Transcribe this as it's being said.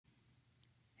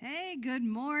Hey, good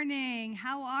morning.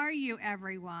 How are you,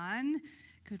 everyone?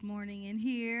 Good morning in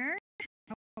here.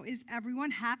 How is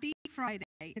everyone? Happy Friday.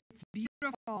 It's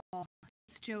beautiful.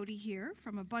 It's Jodi here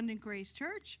from Abundant Grace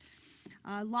Church,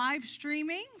 live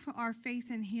streaming for our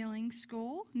Faith and Healing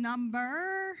School,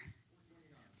 number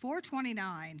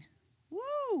 429.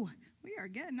 Woo! We are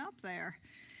getting up there.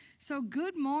 So,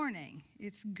 good morning.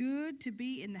 It's good to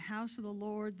be in the house of the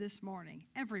Lord this morning,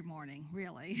 every morning,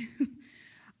 really.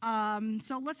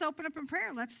 So let's open up in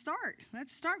prayer. Let's start.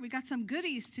 We got some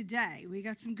goodies today. We're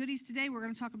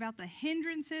going to talk about the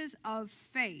hindrances of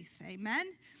faith. Amen.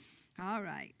 All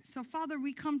right. So, Father,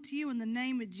 we come to you in the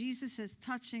name of Jesus as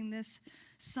touching this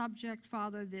subject,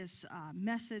 Father, this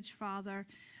message, Father.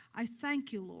 I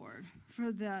thank you, Lord,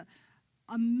 for the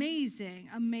amazing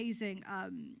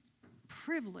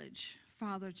privilege,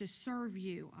 Father, to serve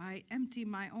you. I empty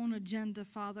my own agenda,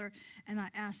 Father, and I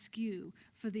ask you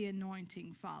for the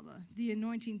anointing, Father, the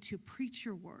anointing to preach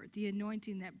your word, the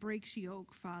anointing that breaks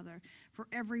yoke, Father, for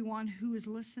everyone who is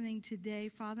listening today,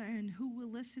 Father, and who will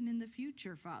listen in the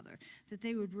future, Father, that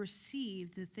they would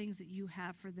receive the things that you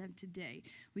have for them today.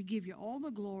 We give you all the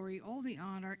glory, all the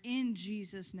honor in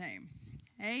Jesus' name.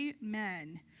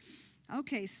 Amen.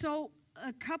 Okay, so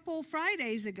a couple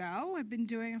Fridays ago, I've been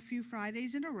doing a few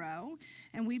Fridays in a row,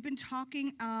 and we've been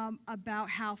talking about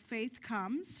how faith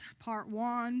comes, part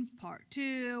 1, part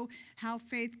 2, how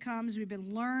faith comes. We've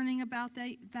been learning about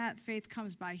that faith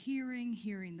comes by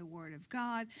hearing the word of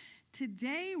God.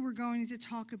 Today, we're going to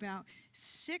talk about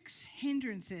 6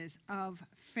 hindrances of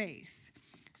faith.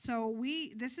 So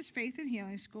this is Faith and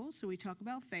Healing School, so we talk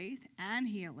about faith and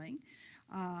healing.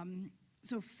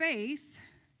 So faith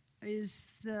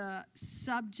is the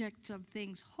subject of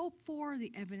things hoped for,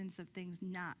 the evidence of things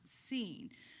not seen.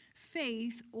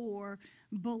 Faith or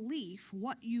belief,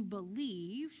 what you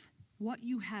believe, what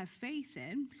you have faith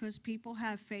in, because people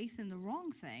have faith in the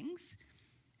wrong things,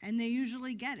 and they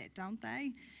usually get it, don't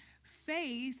they?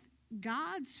 Faith,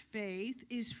 God's faith,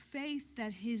 is faith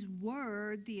that his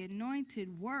word, the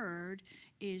anointed word,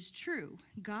 is true.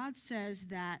 God says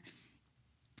that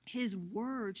his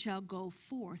word shall go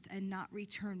forth and not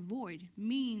return void,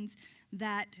 means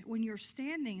that when you're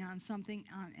standing on something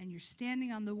and you're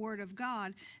standing on the word of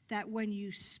God, that when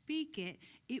you speak it,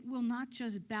 it will not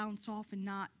just bounce off and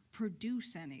not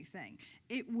produce anything.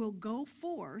 It will go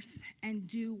forth and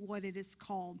do what it is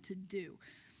called to do,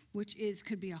 which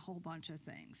could be a whole bunch of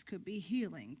things. Could be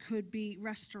healing, could be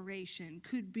restoration,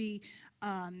 could be,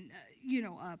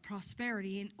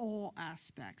 prosperity in all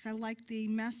aspects. I like the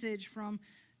message from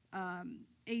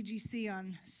AGC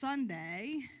on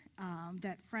Sunday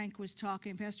that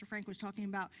Pastor Frank was talking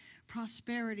about.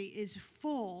 Prosperity is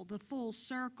the full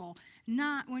circle.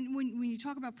 Not when you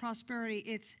talk about prosperity,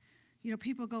 it's,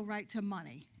 people go right to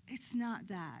money. It's not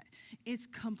that. It's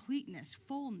completeness,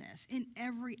 fullness in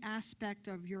every aspect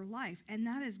of your life. And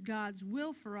that is God's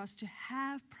will for us, to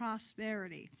have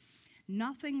prosperity.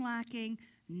 Nothing lacking,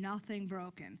 nothing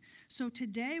broken. So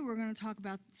today we're going to talk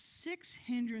about 6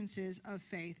 hindrances of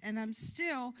faith. And I'm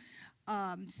still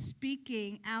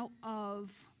speaking out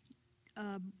of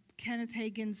Kenneth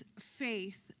Hagin's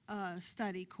faith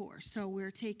study course. So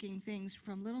we're taking things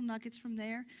from little nuggets from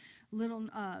there,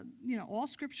 all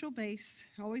scriptural based.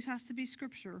 Always has to be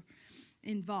scripture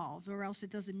involved, or else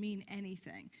it doesn't mean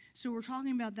anything. So we're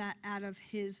talking about that out of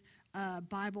his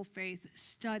Bible faith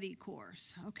study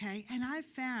course, okay? And I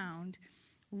found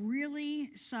really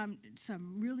some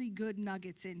really good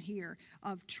nuggets in here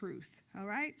of truth, all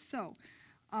right? So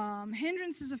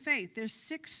hindrances of faith. There's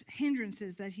 6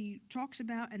 hindrances that he talks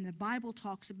about and the Bible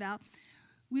talks about.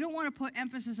 We don't want to put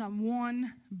emphasis on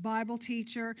one Bible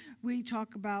teacher. We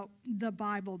talk about the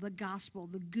Bible, the gospel,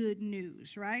 the good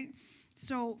news, right?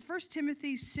 So 1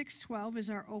 Timothy 6:12 is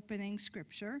our opening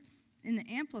scripture. In the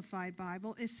Amplified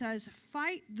Bible, it says,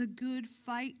 "Fight the good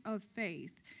fight of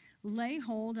faith. Lay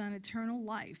hold on eternal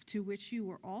life, to which you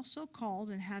were also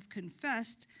called and have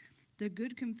confessed the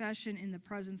good confession in the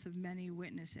presence of many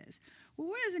witnesses." Well,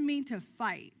 what does it mean to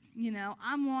fight?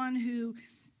 I'm one who,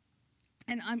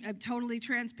 and I'm totally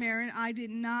transparent, I did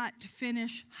not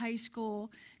finish high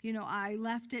school. I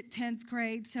left at 10th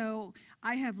grade, so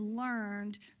I have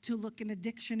learned to look in a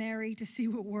dictionary to see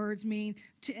what words mean,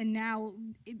 and now,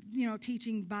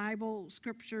 teaching Bible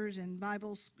scriptures and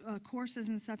Bible courses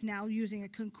and stuff, now using a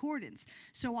concordance.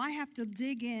 So I have to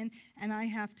dig in, and I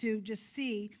have to just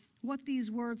see what these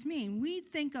words mean. We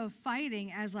think of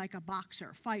fighting as like a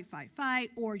boxer, fight,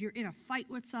 or you're in a fight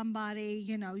with somebody,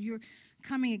 you're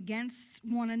coming against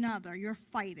one another, you're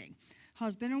fighting.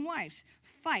 Husband and wives,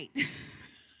 fight.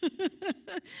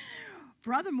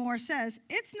 Brother Moore says,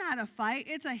 it's not a fight,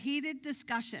 it's a heated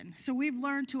discussion. So we've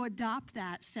learned to adopt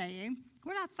that saying.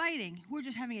 We're not fighting, we're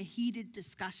just having a heated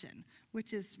discussion, which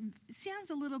sounds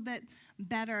a little bit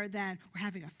better than we're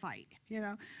having a fight,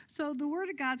 So the Word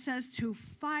of God says to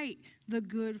fight the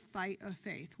good fight of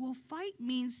faith. Well, fight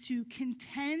means to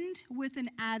contend with an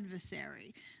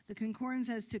adversary. The Concordance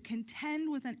says to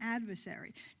contend with an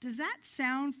adversary. Does that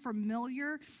sound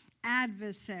familiar?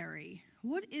 Adversary.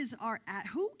 Who is our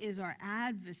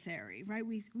adversary, right?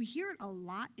 We hear it a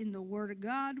lot in the Word of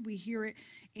God. We hear it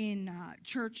in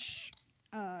church,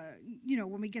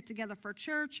 when we get together for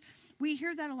church. We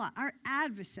hear that a lot. Our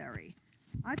adversary.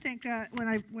 I think when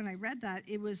I read that,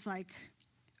 it was like,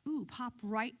 pop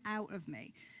right out of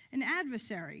me. An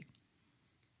adversary.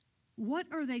 What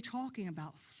are they talking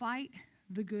about? Fight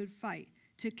the good fight.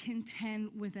 To contend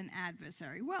with an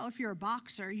adversary. Well, if you're a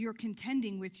boxer, you're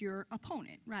contending with your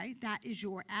opponent, right? That is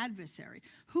your adversary.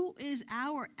 Who is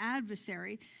our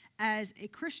adversary as a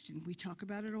Christian? We talk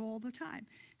about it all the time.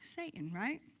 Satan,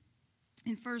 right?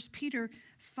 In 1 Peter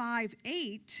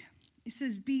 5:8, it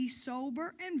says, be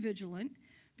sober and vigilant,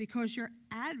 because your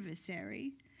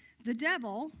adversary, the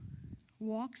devil,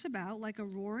 walks about like a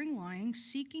roaring lion,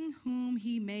 seeking whom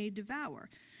he may devour.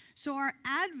 So our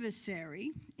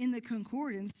adversary in the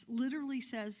Concordance literally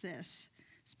says this,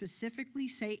 specifically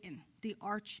Satan, the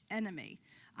arch enemy.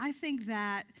 I think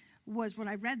that was, when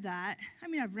I read that,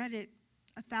 I've read it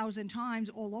 1,000 times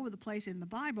all over the place in the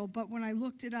Bible, but when I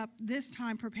looked it up this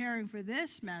time preparing for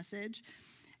this message,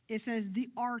 it says the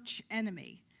arch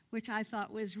enemy, which I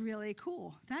thought was really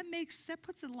cool. That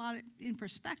puts it a lot in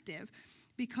perspective,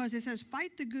 because it says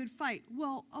fight the good fight.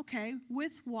 Well, okay,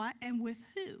 with what and with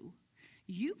who?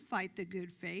 You fight the good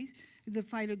faith, the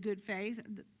fight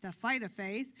of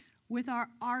faith with our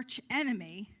arch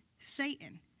enemy,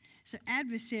 Satan. So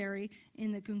adversary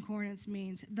in the Concordance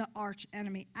means the arch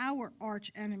enemy, our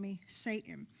arch enemy,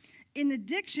 Satan. In the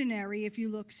dictionary, if you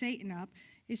look Satan up,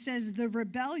 it says the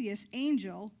rebellious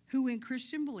angel, who in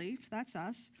Christian belief, that's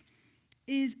us,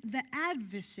 is the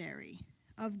adversary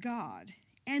of God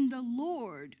and the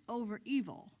Lord over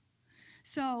evil.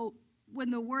 So when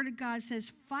the Word of God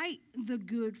says fight the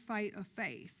good fight of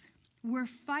faith, we're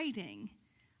fighting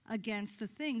against the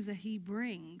things that he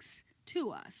brings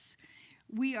to us.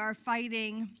 We are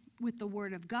fighting with the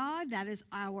Word of God. That is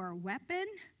our weapon.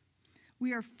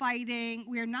 We are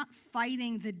not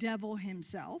fighting the devil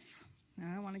himself.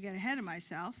 I don't want to get ahead of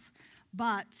myself,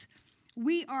 but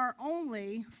we are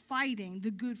only fighting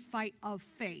the good fight of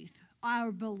faith,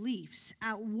 our beliefs,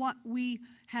 at what we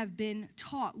have been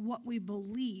taught, what we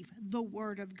believe, the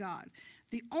Word of God.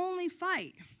 The only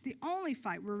fight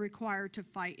we're required to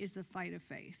fight is the fight of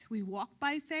faith. We walk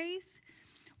by faith.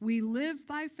 We live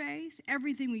by faith.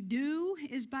 Everything we do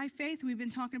is by faith. We've been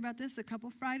talking about this a couple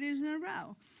Fridays in a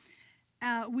row.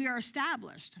 We are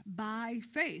established by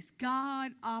faith.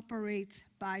 God operates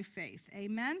by faith.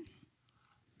 Amen?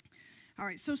 All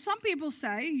right, so some people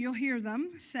say, you'll hear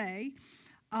them say,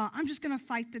 I'm just going to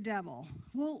fight the devil.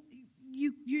 Well,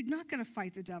 you're not going to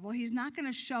fight the devil. He's not going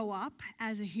to show up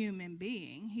as a human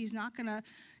being. He's not going to,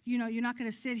 you're not going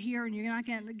to sit here and you're not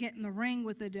going to get in the ring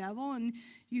with the devil. And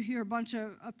you hear a bunch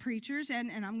of preachers,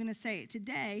 and I'm going to say it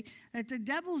today, that the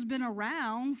devil's been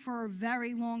around for a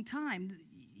very long time.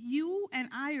 You and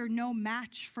I are no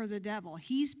match for the devil.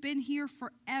 He's been here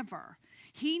forever.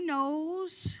 He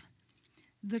knows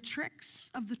the tricks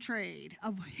of the trade,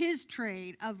 of his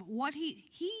trade, of what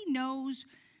he knows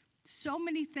so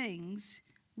many things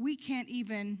we can't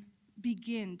even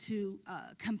begin to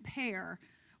compare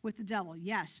with the devil.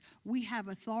 Yes, we have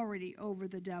authority over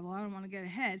the devil. I don't want to get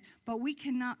ahead, but we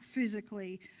cannot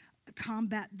physically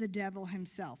combat the devil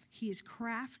himself. He is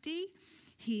crafty.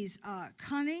 He's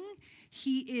cunning.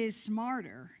 He is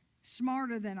smarter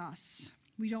than us.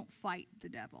 We don't fight the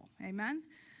devil. Amen?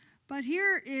 But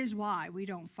here is why we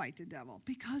don't fight the devil.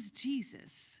 Because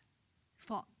Jesus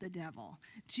fought the devil.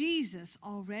 Jesus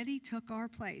already took our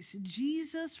place.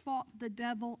 Jesus fought the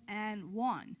devil and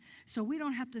won. So we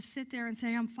don't have to sit there and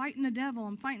say, I'm fighting the devil,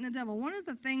 I'm fighting the devil. One of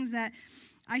the things that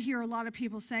I hear a lot of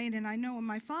people saying, and I know when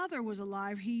my father was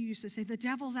alive, he used to say, the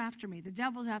devil's after me, the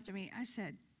devil's after me. I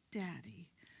said, Daddy,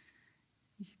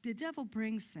 the devil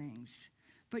brings things,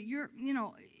 but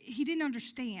he didn't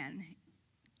understand.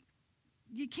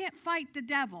 You can't fight the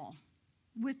devil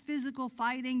with physical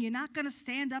fighting. You're not going to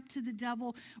stand up to the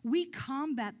devil. We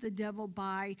combat the devil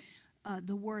by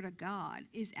the Word of God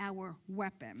is our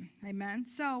weapon. Amen?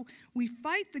 So we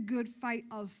fight the good fight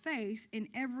of faith in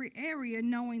every area,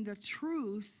 knowing the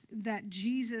truth that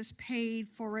Jesus paid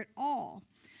for it all.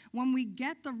 When we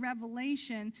get the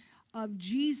revelation of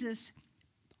Jesus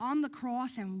on the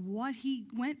cross and what he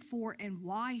went for and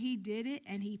why he did it,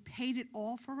 and he paid it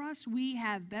all for us, we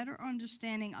have better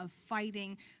understanding of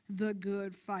fighting the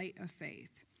good fight of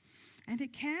faith. And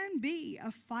it can be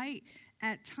a fight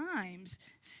at times,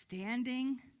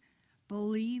 standing,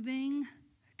 believing,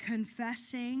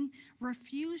 confessing,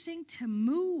 refusing to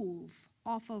move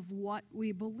off of what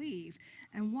we believe.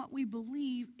 And what we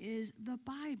believe is the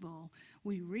Bible.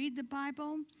 We read the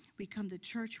Bible, we come to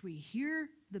church, we hear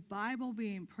the Bible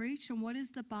being preached. And what is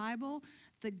the Bible?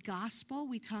 The gospel.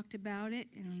 We talked about it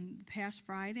in the past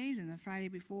Fridays and the Friday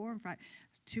before, and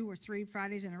 2 or 3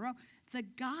 Fridays in a row. The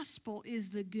gospel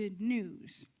is the good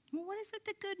news. Well, what is it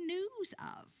the good news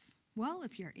of? Well,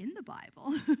 if you're in the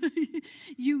Bible,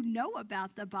 you know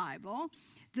about the Bible.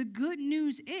 The good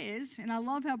news is, and I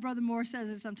love how Brother Moore says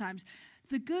it sometimes,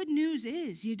 the good news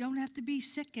is you don't have to be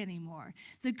sick anymore.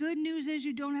 The good news is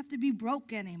you don't have to be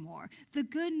broke anymore. The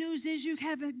good news is you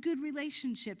have a good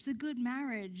relationships, a good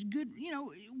marriage, good,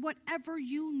 whatever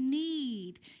you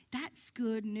need. That's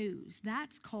good news.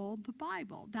 That's called the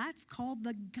Bible. That's called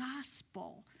the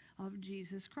gospel of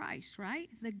Jesus Christ, right?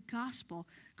 The gospel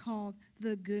called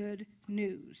the good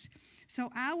news. So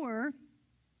our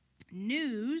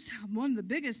news, one of the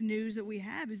biggest news that we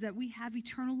have is that we have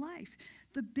eternal life.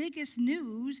 The biggest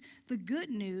news, the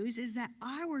good news, is that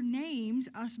our names,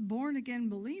 us born-again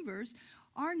believers,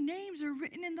 our names are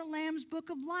written in the Lamb's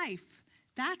book of life.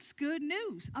 That's good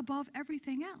news above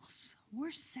everything else.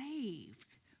 We're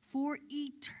saved for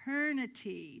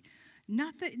eternity.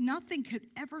 Nothing could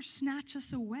ever snatch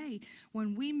us away.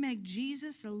 When we make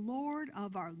Jesus the Lord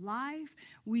of our life,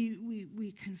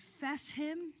 we confess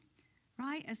him,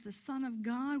 right, as the Son of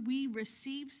God. We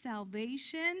receive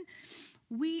salvation.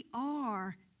 We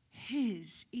are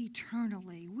his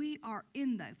eternally. We are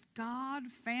in the God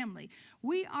family.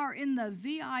 We are in the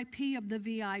VIP of the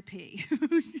VIP.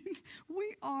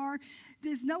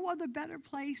 There's no other better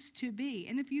place to be.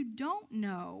 And if you don't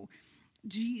know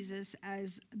Jesus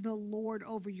as the Lord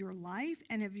over your life,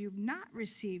 and if you've not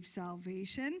received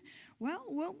salvation, well,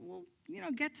 we'll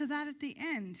get to that at the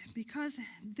end, because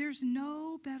there's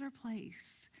no better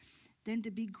place than to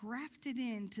be grafted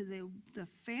into the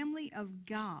family of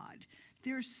God.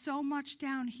 There's so much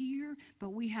down here,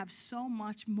 but we have so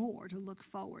much more to look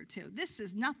forward to. This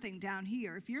is nothing down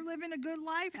here. If you're living a good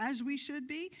life, as we should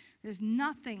be, there's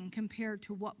nothing compared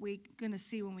to what we're going to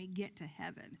see when we get to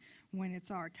heaven, when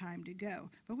it's our time to go.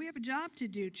 But we have a job to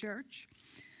do, church.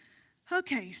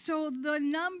 Okay, so the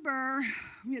number,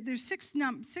 there's six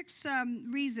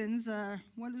reasons.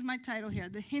 What is my title here?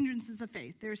 The Hindrances of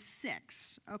Faith. There's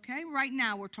 6, okay? Right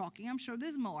now we're talking. I'm sure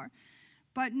there's more.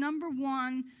 But number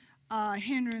 1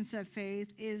 hindrance of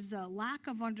faith is the lack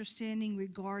of understanding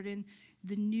regarding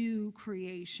the new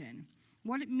creation.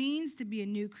 What it means to be a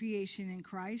new creation in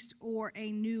Christ, or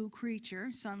a new creature,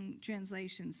 some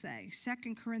translations say.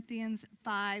 2 Corinthians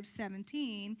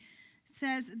 5:17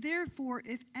 says, therefore,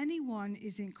 if anyone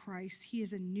is in Christ, he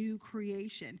is a new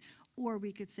creation. Or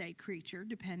we could say creature,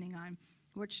 depending on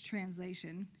which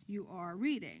translation you are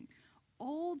reading.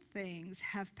 Old things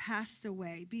have passed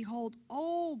away. Behold,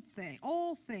 all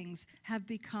things have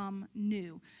become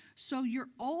new. So your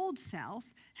old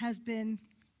self has been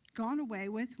gone away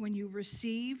with when you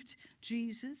received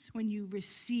Jesus, when you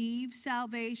received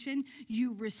salvation,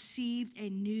 you received a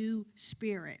new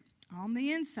spirit. On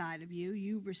the inside of you,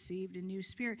 you received a new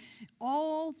spirit.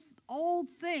 All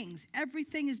things,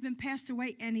 everything has been passed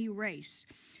away and erased.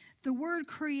 The word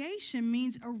creation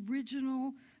means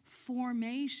original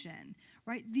formation,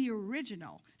 right? The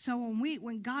original. So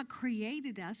when God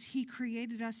created us, he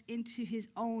created us into his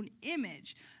own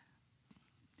image.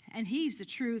 And he's the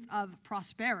truth of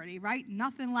prosperity, right?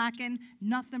 Nothing lacking,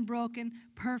 nothing broken,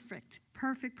 perfect.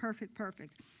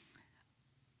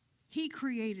 He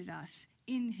created us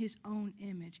in his own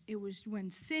image. It was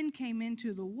when sin came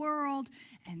into the world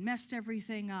and messed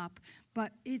everything up.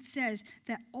 But it says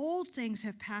that old things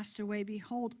have passed away.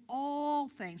 Behold, all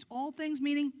things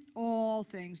meaning all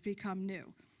things become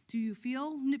new. Do you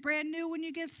feel brand new when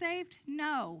you get saved?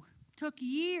 No. Took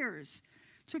years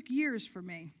for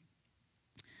me.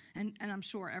 And I'm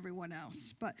sure everyone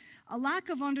else. But a lack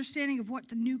of understanding of what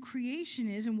the new creation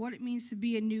is and what it means to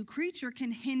be a new creature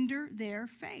can hinder their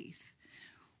faith.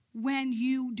 When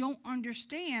you don't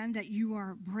understand that you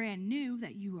are brand new,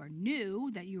 that you are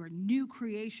new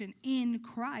creation in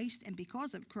Christ and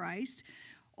because of Christ,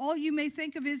 all you may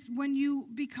think of is when you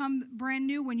become brand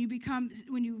new, when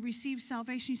you receive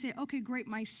salvation, you say, okay, great,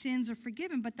 my sins are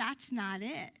forgiven, but that's not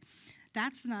it.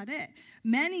 That's not it.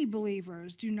 Many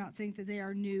believers do not think that they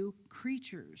are new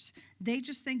creatures. They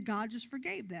just think God just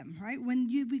forgave them, right? When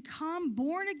you become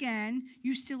born again,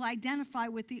 you still identify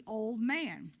with the old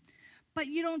man. But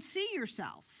you don't see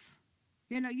yourself.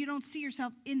 You don't see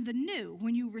yourself in the new.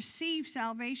 When you receive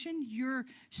salvation, your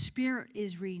spirit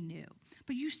is renewed.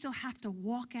 But you still have to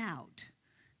walk out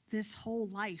this whole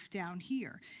life down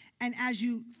here. And as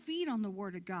you feed on the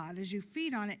Word of God, as you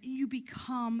feed on it, you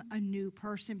become a new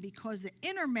person because the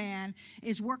inner man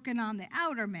is working on the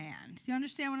outer man. You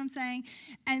understand what I'm saying?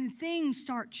 And things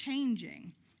start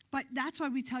changing. But that's why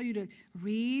we tell you to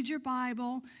read your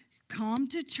Bible, come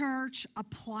to church,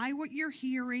 apply what you're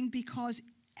hearing, because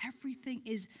everything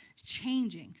is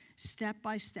changing step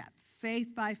by step,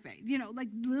 faith by faith, like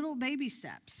little baby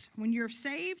steps. When you're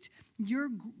saved,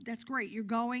 that's great. You're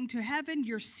going to heaven,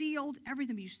 you're sealed,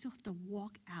 everything, but you still have to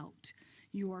walk out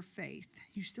your faith.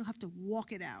 You still have to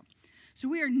walk it out. So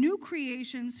we are new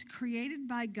creations created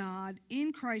by God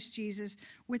in Christ Jesus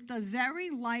with the very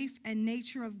life and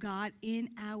nature of God in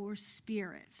our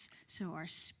spirits. So our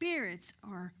spirits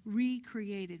are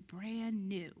recreated, brand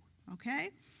new, okay?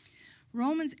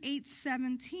 Romans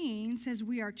 8:17 says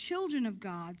we are children of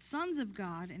God, sons of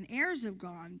God, and heirs of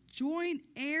God, joint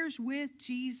heirs with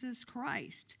Jesus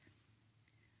Christ.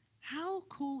 How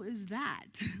cool is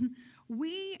that?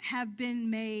 We have been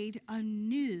made a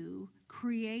new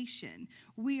creation.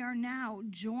 We are now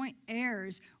joint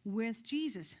heirs with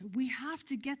Jesus. We have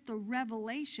to get the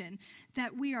revelation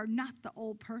that we are not the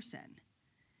old person.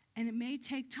 And it may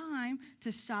take time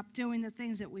to stop doing the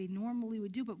things that we normally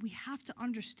would do, but we have to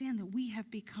understand that we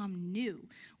have become new.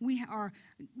 We are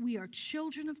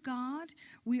children of God.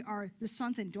 We are the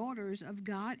sons and daughters of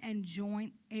God and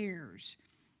joint heirs.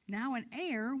 Now an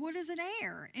heir, what is an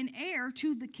heir? An heir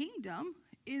to the kingdom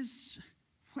is,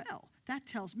 well, that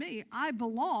tells me I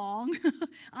belong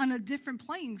on a different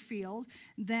playing field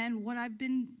than what I've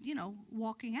been,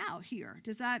 walking out here.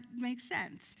 Does that make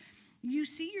sense? You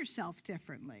see yourself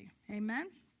differently.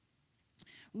 Amen?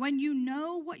 When you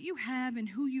know what you have and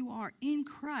who you are in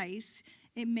Christ,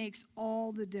 it makes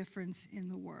all the difference in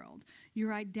the world.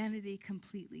 Your identity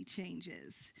completely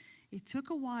changes. It took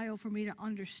a while for me to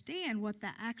understand what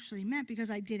that actually meant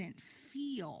because I didn't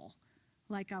feel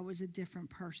like I was a different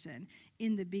person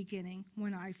in the beginning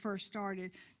when I first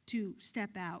started to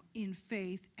step out in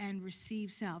faith and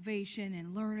receive salvation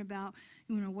and learn about,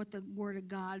 what the Word of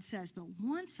God says. But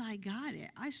once I got it,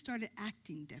 I started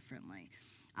acting differently.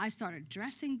 I started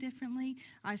dressing differently.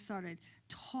 I started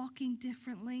talking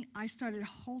differently. I started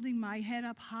holding my head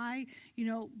up high,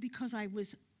 because I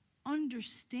was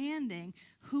understanding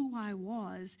who I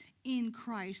was in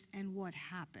Christ and what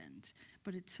happened.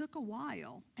 But it took a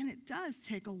while, and it does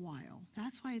take a while.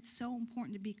 That's why it's so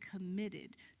important to be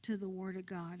committed to the Word of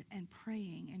God and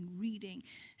praying and reading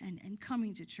and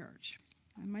coming to church.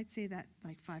 I might say that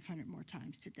like 500 more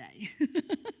times today.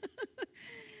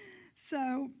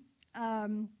 So,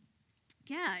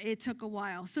 it took a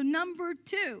while. So number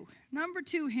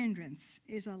two hindrance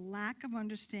is a lack of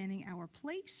understanding our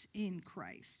place in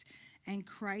Christ and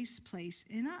Christ's place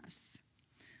in us.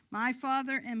 My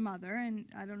father and mother, and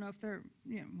I don't know if they're,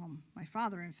 my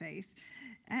father in faith,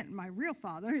 and my real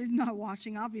father is not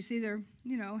watching. Obviously, they're,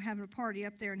 having a party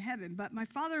up there in heaven. But my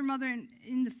father and mother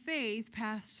in the faith,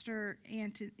 Pastor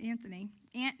Anthony,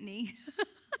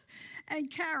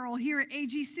 and Carol here at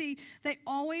AGC, they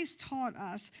always taught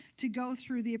us to go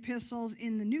through the epistles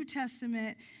in the New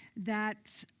Testament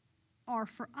that are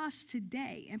for us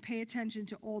today and pay attention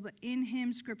to all the in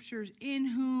him scriptures, in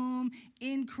whom,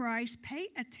 in Christ. Pay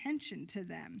attention to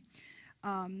them.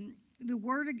 The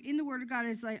Word of God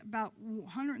is like about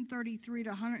 133 to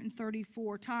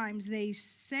 134 times they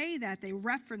say that, they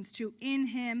reference to in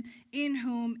him, in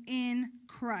whom, in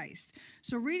Christ.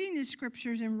 So reading these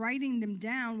scriptures and writing them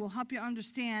down will help you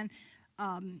understand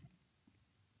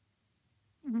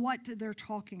what they're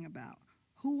talking about.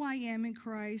 Who I am in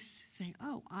Christ, say,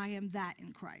 oh, I am that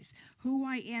in Christ. Who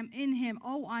I am in him,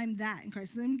 oh, I'm that in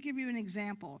Christ. Let me give you an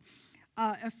example.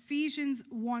 Ephesians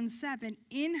 1:7,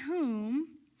 in whom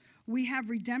we have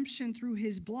redemption through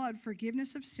his blood,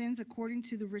 forgiveness of sins according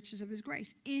to the riches of his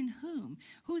grace. In whom?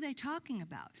 Who are they talking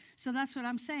about? So that's what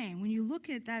I'm saying. When you look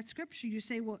at that scripture, you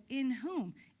say, well, in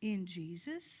whom? In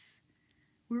Jesus.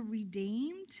 We're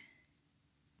redeemed.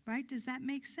 Right? Does that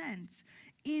make sense?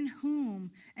 In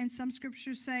whom? And some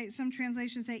scriptures say, some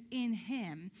translations say, in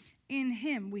him. In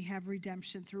him we have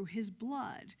redemption through his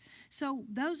blood. So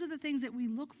those are the things that we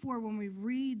look for when we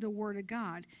read the Word of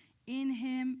God. In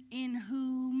him, in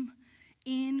whom,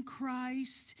 in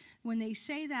Christ. When they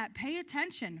say that, pay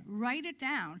attention, write it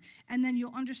down, and then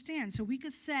you'll understand. So we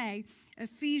could say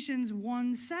Ephesians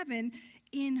 1:7,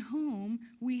 in whom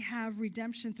we have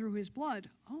redemption through his blood.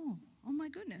 Oh my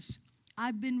goodness.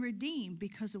 I've been redeemed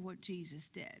because of what Jesus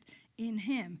did. In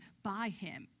him, by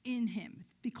him, in him,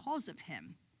 because of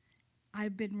him.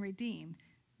 I've been redeemed.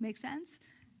 Make sense?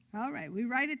 All right, we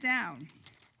write it down.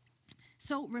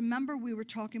 So remember, we were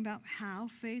talking about how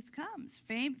faith comes.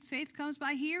 Faith comes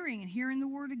by hearing, and hearing the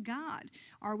word of God.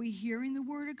 Are we hearing the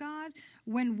word of God?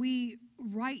 When we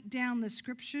write down the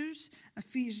scriptures,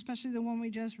 especially the one we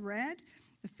just read,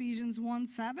 Ephesians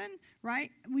 1:7,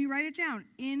 right? We write it down.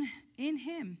 In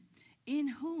him. In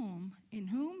whom?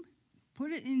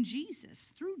 Put it in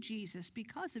Jesus, through Jesus,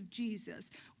 because of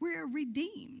Jesus. We're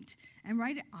redeemed. And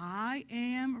write it, I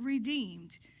am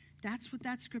redeemed. That's what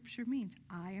that scripture means.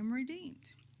 I am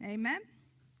redeemed. Amen?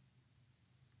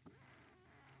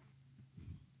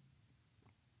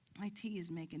 My tea is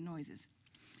making noises.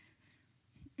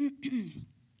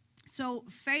 So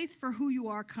faith for who you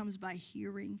are comes by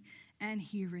hearing and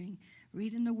hearing.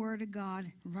 Reading the word of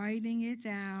God, writing it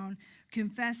down,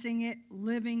 confessing it,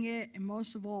 living it, and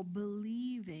most of all,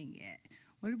 believing it.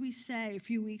 What did we say a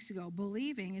few weeks ago?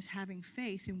 Believing is having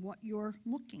faith in what you're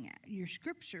looking at, your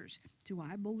scriptures. Do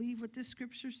I believe what this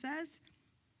scripture says?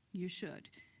 You should.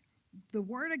 The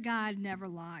word of God never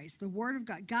lies. The word of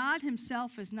God. God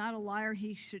himself is not a liar.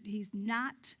 He's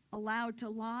not allowed to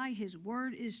lie. His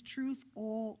word is truth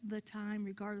all the time,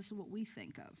 regardless of what we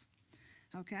think of.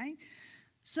 Okay?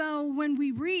 So when we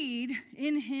read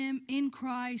in him, in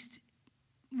Christ,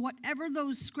 whatever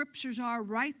those scriptures are,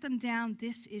 write them down.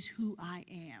 This is who I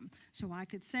am. So I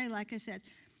could say, like I said,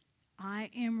 I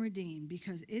am redeemed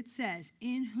because it says,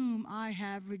 in whom I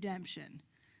have redemption.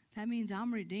 That means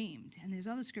I'm redeemed. And there's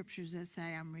other scriptures that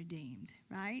say I'm redeemed,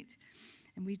 right?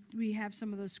 And we have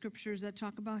some of those scriptures that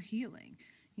talk about healing.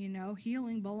 You know,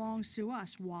 healing belongs to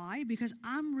us. Why? Because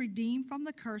I'm redeemed from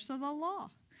the curse of the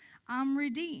law. I'm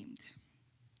redeemed.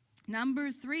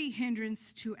 Number 3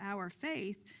 hindrance to our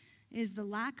faith is the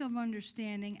lack of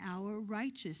understanding our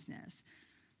righteousness.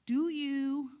 Do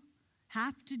you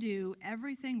have to do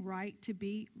everything right to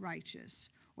be righteous?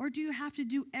 Or do you have to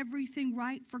do everything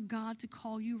right for God to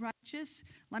call you righteous?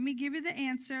 Let me give you the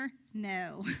answer.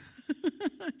 No.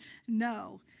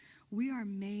 No. We are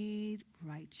made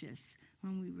righteous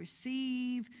when we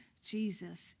receive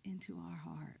Jesus into our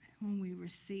heart, when we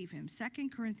receive him.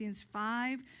 2 Corinthians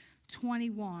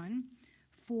 5:21,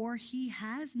 for he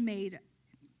has made,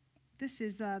 this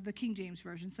is the King James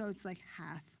Version, so it's like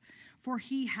hath. For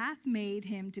he hath made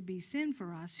him to be sin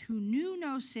for us, who knew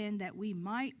no sin, that we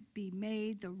might be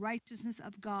made the righteousness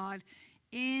of God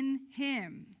in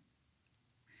him.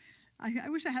 I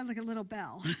wish I had like a little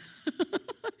bell.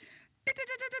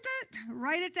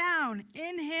 Write it down.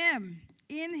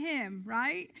 In him,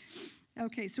 right?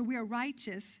 Okay, so we are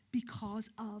righteous because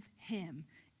of him.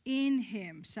 In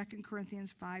him. 2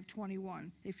 Corinthians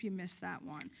 5:21, if you missed that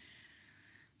one.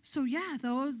 So yeah,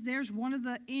 there's one of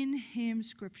the in him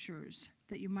scriptures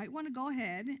that you might want to go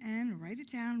ahead and write it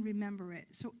down, remember it.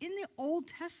 So in the Old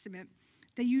Testament,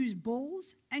 they used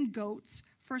bulls and goats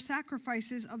for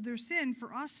sacrifices of their sin.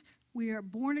 For us, we are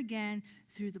born again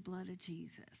through the blood of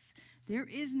Jesus. There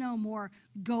is no more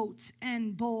goats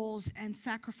and bulls and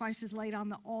sacrifices laid on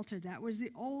the altar. That was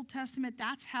the Old Testament.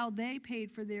 That's how they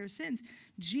paid for their sins.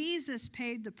 Jesus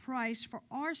paid the price for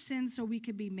our sins so we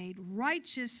could be made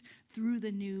righteous through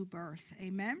the new birth.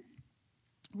 Amen?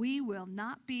 We will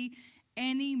not be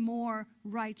any more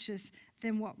righteous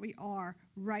than what we are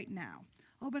right now.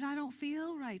 Oh, but I don't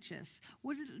feel righteous.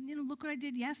 Look what I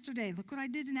did yesterday. Look what I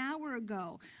did an hour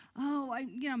ago. Oh, I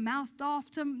mouthed off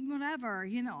to whatever.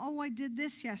 I did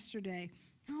this yesterday.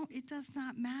 No, it does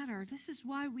not matter. This is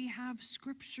why we have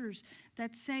scriptures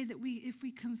that say that if we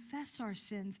confess our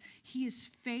sins, he is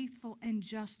faithful and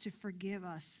just to forgive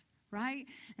us, right?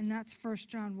 And that's 1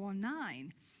 John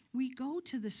 1:9. We go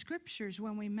to the scriptures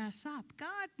when we mess up.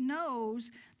 God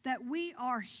knows that we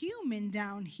are human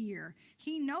down here.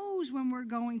 He knows when we're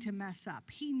going to mess up.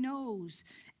 He knows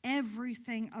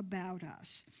everything about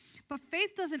us. But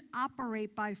faith doesn't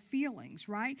operate by feelings,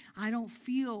 right? I don't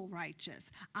feel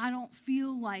righteous. I don't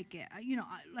feel like it,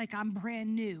 like I'm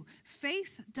brand new.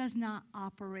 Faith does not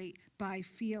operate by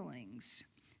feelings.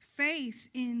 Faith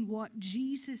in what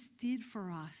Jesus did for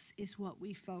us is what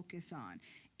we focus on.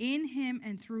 In him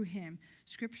and through him,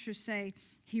 scriptures say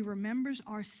he remembers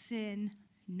our sin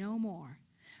no more.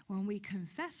 When we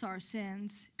confess our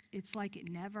sins, it's like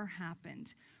it never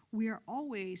happened. We are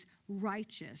always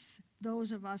righteous.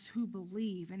 Those of us who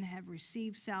believe and have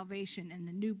received salvation and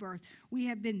the new birth, we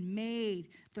have been made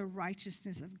the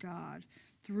righteousness of God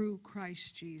through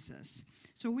Christ Jesus.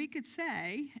 So we could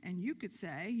say, and you could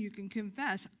say, you can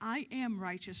confess, I am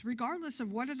righteous, regardless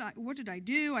of what did I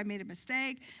do? I made a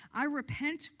mistake. I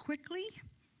repent quickly.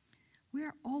 We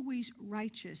are always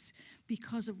righteous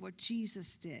because of what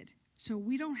Jesus did. So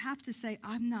we don't have to say,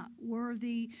 I'm not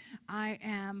worthy, I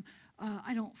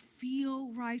don't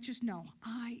feel righteous. No,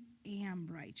 I am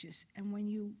righteous. And when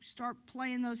you start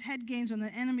playing those head games, when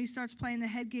the enemy starts playing the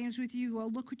head games with you,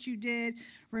 well, look what you did,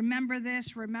 remember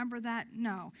this, remember that.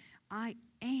 No, I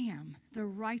am the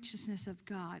righteousness of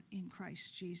God in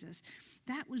Christ Jesus.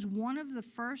 That was one of the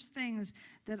first things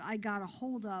that I got a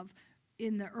hold of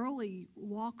in the early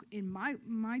walk in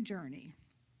my journey,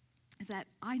 is that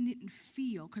I didn't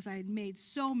feel, because I had made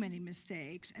so many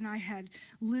mistakes and I had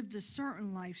lived a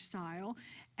certain lifestyle.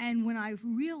 And when I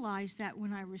realized that,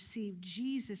 when I received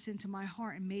Jesus into my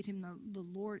heart and made him the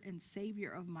Lord and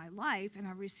Savior of my life, and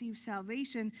I received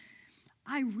salvation,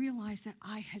 I realized that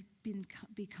I had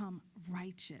become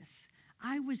righteous.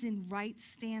 I was in right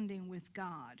standing with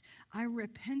God. I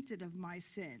repented of my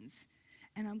sins.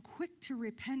 And I'm quick to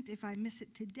repent if I miss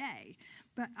it today.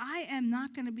 But I am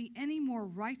not going to be any more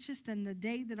righteous than the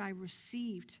day that I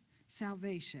received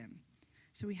salvation.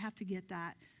 So we have to get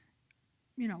that,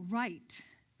 right.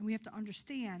 And we have to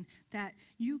understand that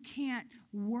you can't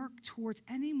work towards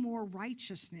any more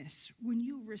righteousness. When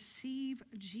you receive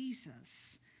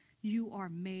Jesus, you are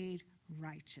made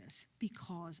righteous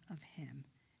because of him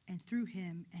and through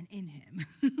him and in him.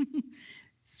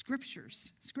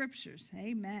 Scriptures,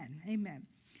 amen.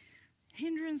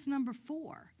 Hindrance number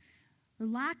 4, the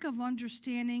lack of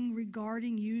understanding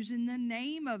regarding using the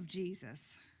name of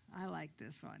Jesus. I like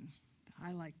this one.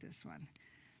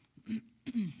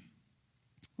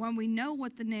 When we know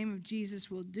what the name of Jesus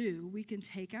will do, we can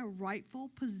take a rightful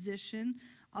position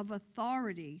of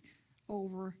authority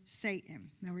over Satan.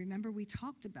 Now remember, we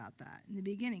talked about that in the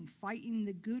beginning, fighting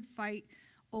the good fight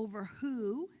over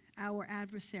who? Our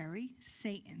adversary,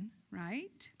 Satan,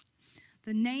 right?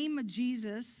 The name of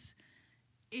Jesus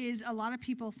is, a lot of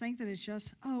people think that it's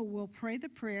just, we'll pray the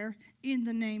prayer in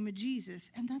the name of Jesus.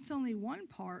 And that's only one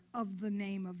part of the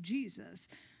name of Jesus.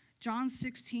 John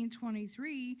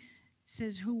 16:23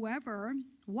 says,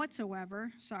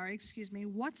 whatsoever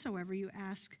you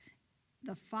ask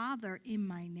the Father in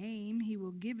my name, he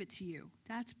will give it to you.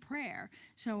 That's prayer.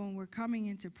 So when we're coming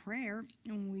into prayer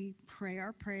and we pray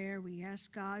our prayer, we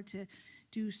ask God to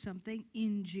do something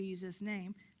in Jesus'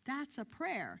 name, that's a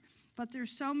prayer. But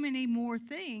there's so many more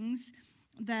things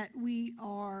that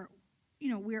we're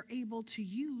able to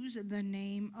use the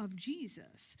name of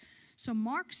Jesus. So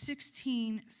Mark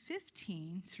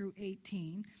 16:15 through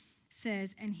 18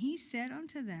 says, and he said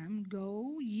unto them,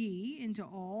 go ye into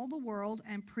all the world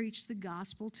and preach the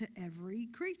gospel to every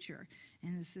creature.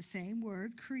 And it's the same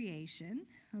word, creation,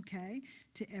 okay,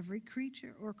 to every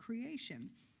creature or creation.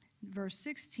 Verse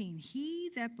 16,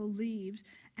 he that believes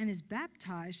and is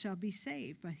baptized shall be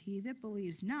saved, but he that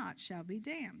believes not shall be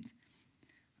damned.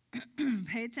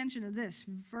 Pay attention to this.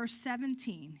 Verse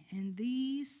 17, and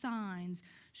these signs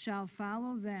shall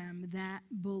follow them that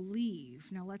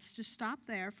believe. Now let's just stop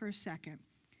there for a second.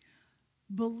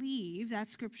 Believe, that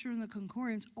scripture in the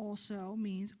concordance also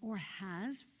means or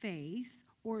has faith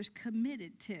or is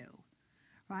committed to,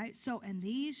 right? So, and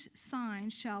these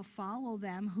signs shall follow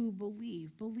them who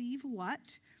believe. Believe what?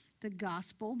 The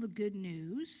gospel, the good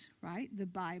news, right? The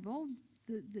Bible,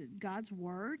 the God's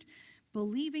word.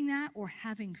 Believing that or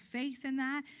having faith in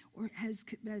that or has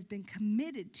been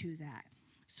committed to that.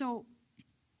 So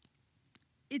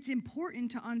it's important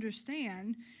to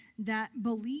understand that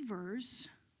believers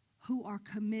who are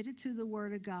committed to the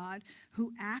Word of God,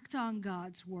 who act on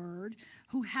God's Word,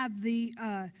 who have the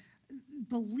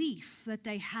belief that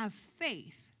they have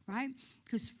faith, right?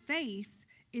 Because faith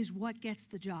is what gets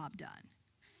the job done.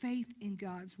 Faith in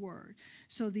God's word.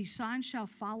 So these signs shall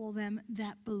follow them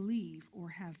that believe or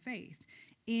have faith.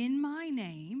 In my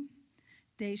name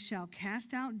they shall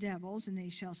cast out devils, and they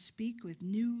shall speak with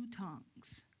new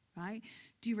tongues. Right?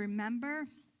 Do you remember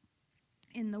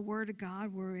in the Word of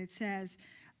God where it says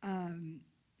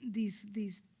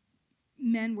these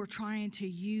men were trying to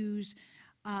use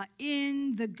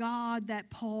in the God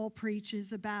that Paul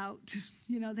preaches about?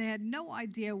 They had no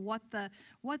idea what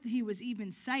he was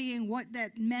even saying, what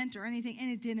that meant or anything, and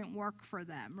it didn't work for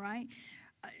them, right?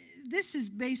 This is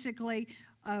basically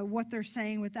what they're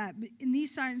saying with that. And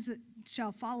these signs that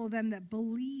shall follow them that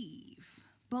believe,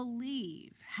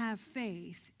 have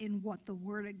faith in what the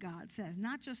Word of God says.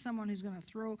 Not just someone who's going to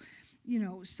throw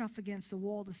stuff against the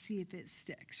wall to see if it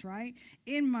sticks, right?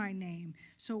 In my name.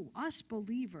 So us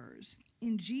believers,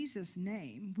 in Jesus'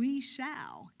 name, we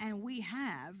shall and we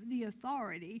have the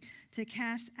authority to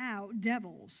cast out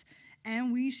devils,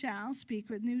 and we shall speak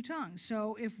with new tongues.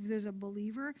 So if there's a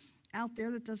believer out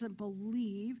there that doesn't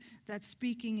believe that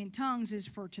speaking in tongues is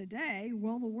for today,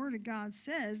 well, the Word of God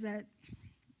says that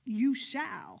you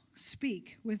shall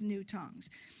speak with new tongues.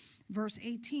 Verse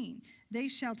 18, they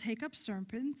shall take up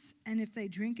serpents, and if they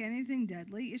drink anything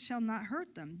deadly, it shall not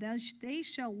hurt them. They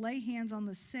shall lay hands on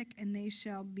the sick, and they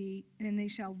shall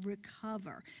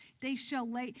recover. They shall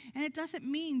lay, and it doesn't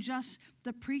mean just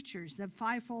the preachers, the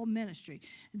fivefold ministry,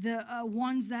 the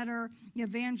ones that are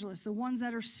evangelists, the ones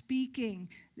that are speaking.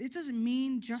 It doesn't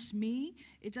mean just me.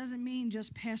 It doesn't mean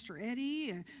just Pastor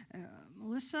Eddie,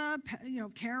 Melissa,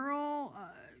 Carol,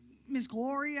 Miss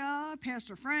Gloria,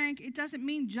 Pastor Frank. It doesn't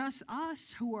mean just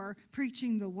us who are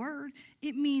preaching the word.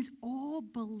 It means all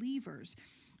believers.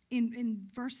 In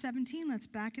verse 17, let's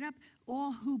back it up.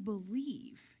 All who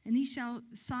believe, and these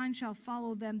signs shall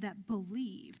follow them that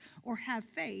believe or have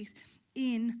faith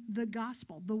in the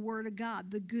gospel, the word of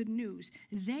God, the good news.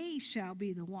 They shall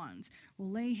be the ones who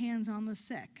will lay hands on the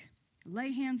sick.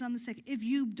 Lay hands on the sick. If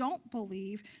you don't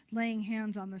believe laying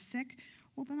hands on the sick,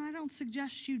 well, then I don't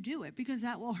suggest you do it, because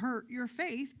that will hurt your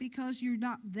faith, because you're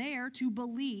not there to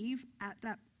believe at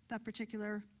that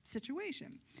particular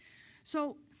situation.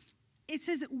 So it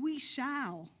says that we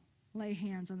shall lay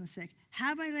hands on the sick.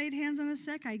 Have I laid hands on the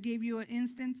sick? I gave you an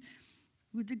instance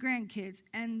with the grandkids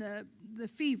and the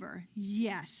fever.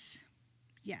 Yes.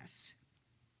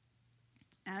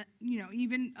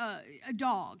 Even a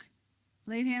dog.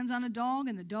 Laid hands on a dog,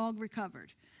 and the dog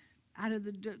recovered. Out of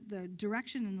the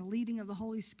direction and the leading of the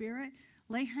Holy Spirit,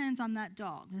 lay hands on that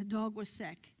dog. The dog was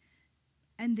sick.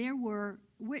 And there were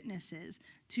witnesses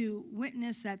to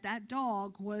witness that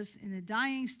dog was in a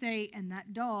dying state, and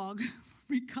that dog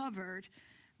recovered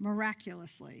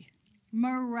miraculously.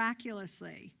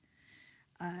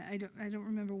 I don't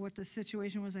remember what the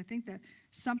situation was. I think that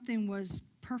something was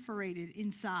perforated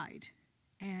inside.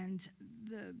 And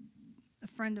a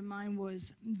friend of mine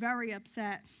was very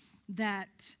upset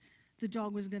that the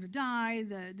dog was going to die.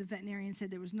 The veterinarian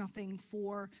said there was nothing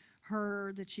for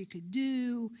her that she could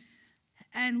do.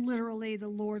 And literally the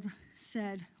Lord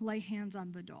said, lay hands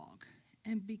on the dog.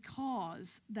 And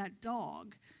because that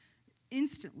dog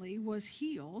instantly was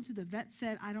healed, the vet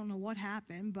said, I don't know what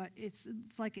happened, but it's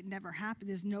like it never happened.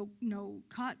 There's no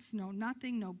cuts, no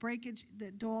nothing, no breakage.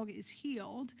 The dog is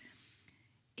healed.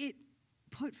 It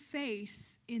put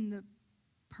faith in the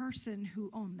person who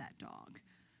owned that dog.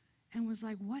 And was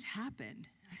like, what happened?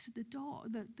 I said,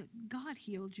 God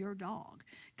healed your dog.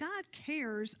 God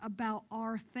cares about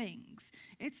our things.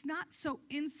 It's not so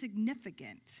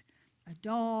insignificant. A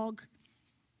dog,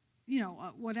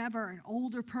 whatever, an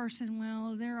older person,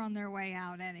 well, they're on their way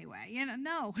out anyway.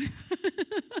 No.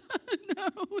 No.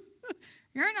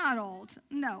 You're not old.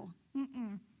 No.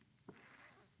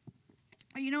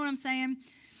 You know what I'm saying?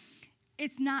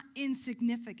 It's not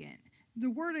insignificant. The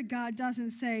Word of God doesn't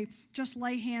say just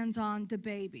lay hands on the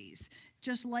babies,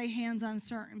 just lay hands on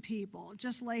certain people,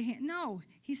 no.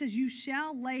 He says you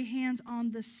shall lay hands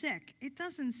on the sick. It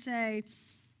doesn't say,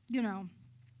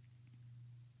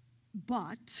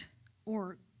 but,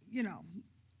 or,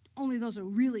 only those are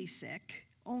really sick.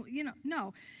 Oh,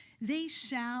 no. They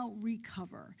shall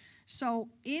recover. So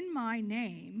in my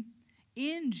name,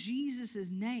 in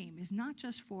Jesus' name, is not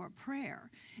just for a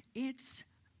prayer. It's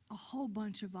a whole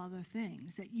bunch of other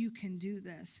things that you can do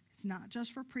this. It's not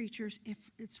just for preachers,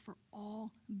 it's for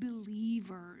all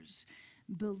believers.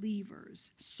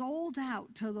 Believers, sold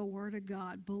out to the Word of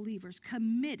God, believers,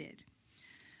 committed.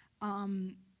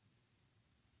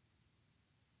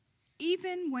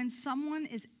 Even when someone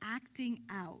is acting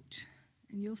out,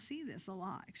 and you'll see this a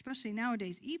lot, especially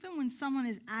nowadays, even when someone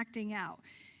is acting out,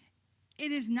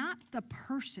 it is not the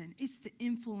person, it's the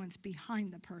influence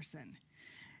behind the person.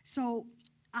 So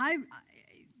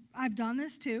I've done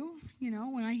this too.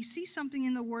 When I see something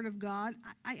in the Word of God,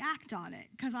 I act on it,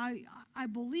 because I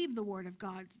believe the Word of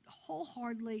God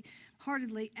wholeheartedly,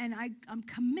 and I'm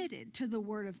committed to the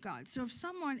Word of God. So if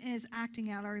someone is acting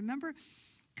out, I remember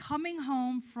coming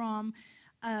home from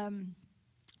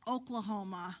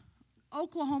Oklahoma.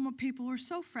 Oklahoma people were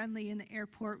so friendly in the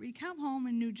airport. We come home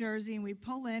in New Jersey, and we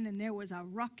pull in, and there was a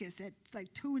ruckus at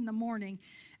like 2 a.m.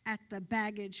 at the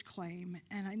baggage claim.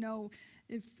 And I know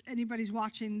if anybody's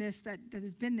watching this that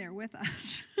has been there with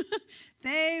us,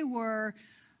 there were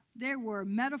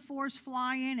metaphors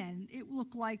flying, and it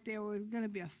looked like there was going to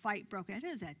be a fight broken. It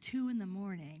was at 2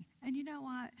 a.m. And you know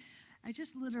what? I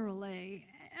just literally,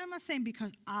 I'm not saying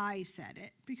because I said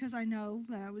it, because I know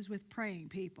that I was with praying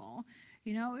people.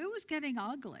 It was getting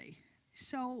ugly.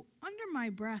 So under my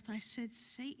breath, I said,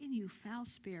 Satan, you foul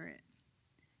spirit,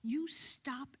 you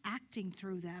stop acting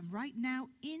through them right now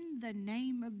in the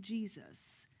name of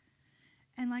Jesus.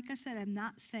 And like I said, I'm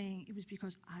not saying it was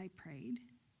because I prayed,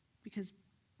 because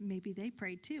maybe they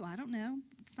prayed too. I don't know.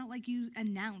 It's not like you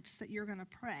announce that you're going to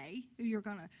pray, or you're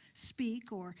going to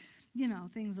speak, or,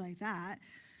 things like that.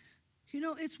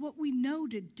 It's what we know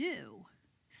to do.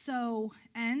 So,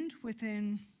 and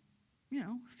within,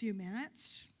 a few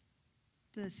minutes,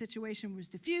 the situation was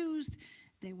diffused.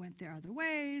 They went their other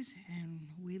ways, and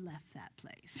we left that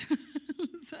place.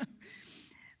 So,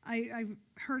 I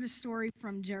heard a story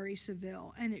from Jerry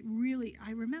Saville, and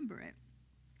I remember it.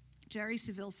 Jerry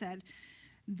Saville said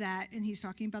that, and he's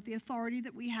talking about the authority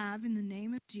that we have in the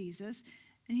name of Jesus,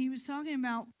 and he was talking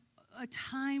about a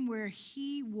time where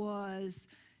he was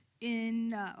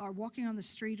or walking on the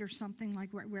street or something, like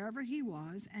wherever he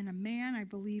was, and a man, I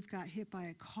believe, got hit by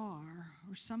a car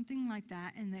or something like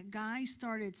that, and the guy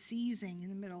started seizing in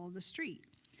the middle of the street.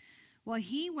 Well,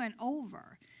 he went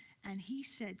over and he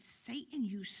said, Satan,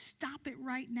 you stop it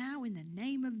right now in the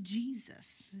name of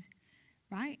Jesus,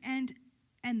 right? And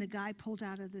the guy pulled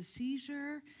out of the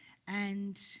seizure,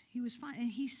 and he was fine.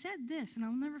 And he said this, and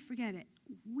I'll never forget it.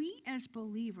 We as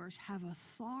believers have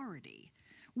authority.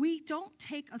 We don't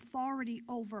take authority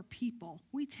over people.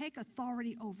 We take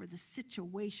authority over the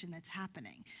situation that's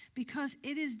happening, because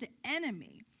it is the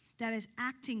enemy that is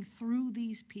acting through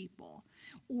these people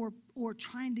or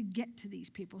trying to get to these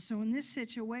people. So in this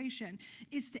situation,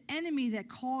 it's the enemy that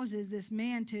causes this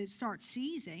man to start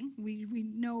seizing. We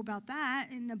know about that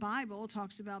in the Bible. It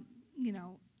talks about,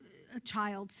 a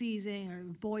child seizing or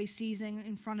a boy seizing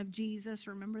in front of Jesus.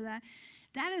 Remember that?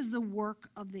 That is the work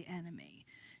of the enemy.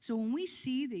 So when we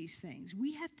see these things,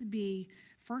 we have to be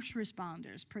first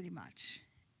responders pretty much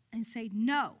and say,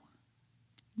 no,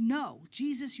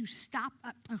 Jesus, you stop.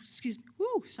 Excuse me.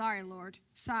 Sorry, Lord.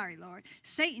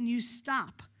 Satan, you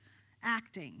stop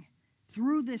acting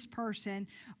through this person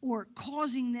or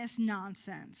causing this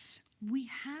nonsense. We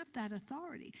have that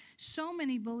authority. So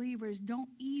many believers don't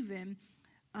even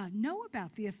know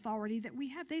about the authority that we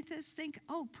have. They just think,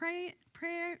 prayer,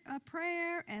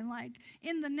 and like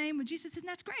in the name of Jesus, and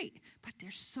that's great. But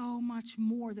there's so much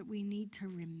more that we need to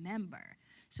remember.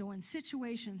 So when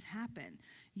situations happen,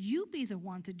 you be the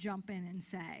one to jump in and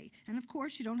say, and of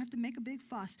course you don't have to make a big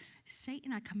fuss,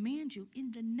 Satan, I command you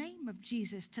in the name of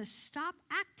Jesus to stop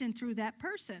acting through that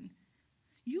person.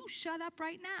 You shut up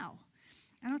right now.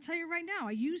 And I'll tell you right now,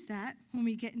 I use that when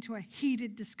we get into a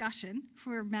heated discussion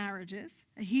for marriages,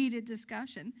 a heated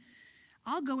discussion.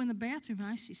 I'll go in the bathroom and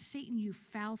I say, Satan, you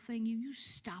foul thing, you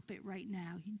stop it right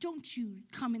now. Don't you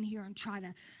come in here and try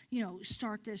to,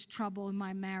 start this trouble in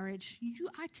my marriage.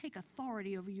 I take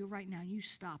authority over you right now. You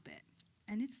stop it.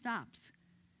 And it stops.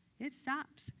 It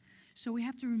stops. So we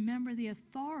have to remember the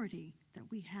authority that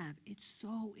we have. It's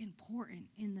so important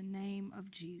in the name of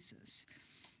Jesus.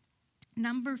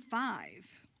 Number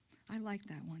 5. I like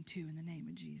that one too, in the name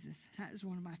of Jesus. That is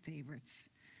one of my favorites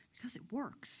because it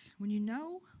works. When you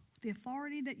know the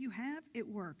authority that you have, it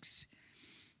works.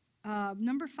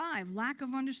 Number 5, lack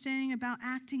of understanding about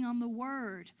acting on the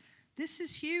word. This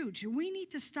is huge. We need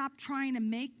to stop trying to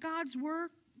make God's word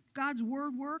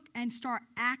work and start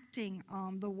acting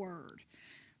on the word.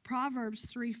 Proverbs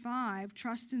 3:5,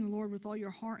 trust in the Lord with all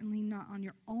your heart and lean not on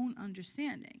your own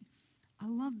understanding. I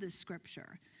love this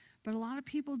scripture, but a lot of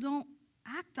people don't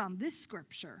act on this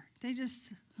scripture.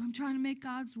 I'm trying to make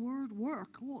God's word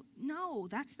work. Well, no,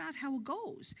 that's not how it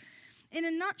goes. In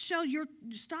a nutshell,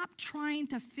 stop trying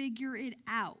to figure it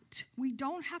out. We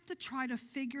don't have to try to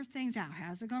figure things out.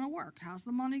 How's it going to work? How's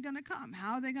the money going to come?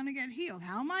 How are they going to get healed?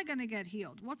 How am I going to get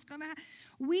healed? What's going to happen?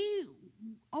 We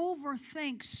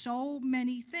overthink so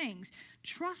many things.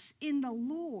 Trust in the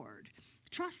Lord.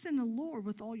 Trust in the Lord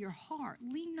with all your heart.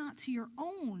 Lean not to your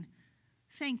own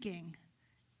thinking.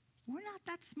 We're not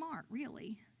that smart,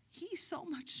 really. He's so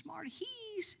much smarter.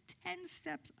 He's 10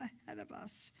 steps ahead of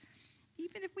us.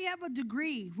 Even if we have a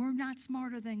degree, we're not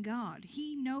smarter than God.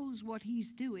 He knows what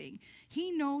he's doing.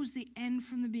 He knows the end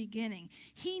from the beginning.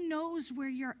 He knows where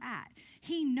you're at.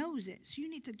 He knows it. So you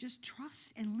need to just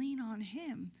trust and lean on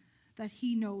him that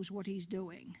he knows what he's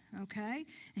doing, okay?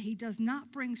 And he does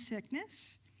not bring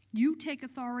sickness. You take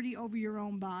authority over your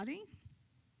own body.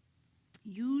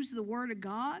 Use the word of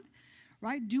God.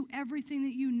 Right? Do everything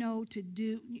that you know to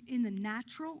do in the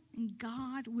natural, and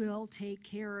God will take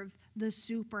care of the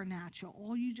supernatural.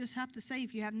 All you just have to say,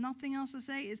 if you have nothing else to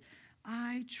say, is,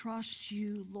 I trust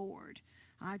you, Lord.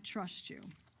 I trust you.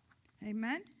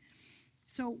 Amen?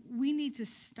 So we need to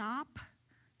stop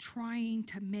trying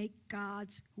to make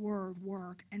God's word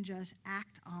work and just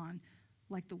act on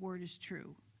like the word is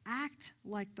true. Act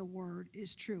like the word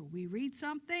is true. We read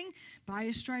something, by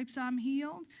his stripes I'm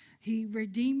healed. He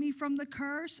redeemed me from the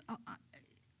curse.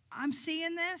 I'm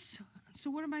seeing this.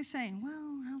 So what am I saying?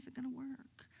 Well, how's it going to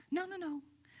work? No.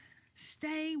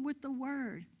 Stay with the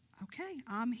word. Okay,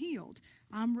 I'm healed.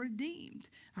 I'm redeemed.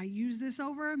 I use this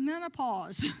over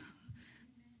menopause.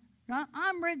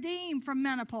 I'm redeemed from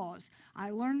menopause. I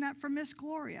learned that from Miss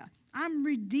Gloria. I'm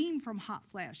redeemed from hot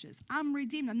flashes. I'm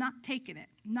redeemed. I'm not taking it.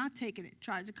 I'm not taking it.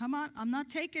 Tries to come on. I'm not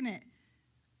taking it.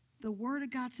 The word of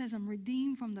God says I'm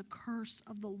redeemed from the curse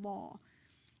of the law.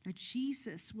 That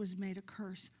Jesus was made a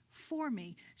curse for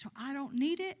me. So I don't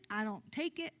need it. I don't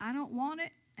take it. I don't want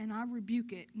it. And I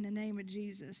rebuke it in the name of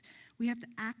Jesus. We have to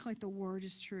act like the word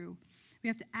is true. We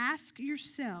have to ask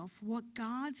yourself what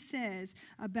God says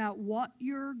about what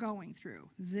you're going through.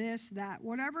 This, that,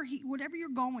 whatever you're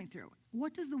going through.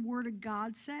 What does the word of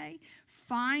God say?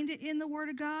 Find it in the word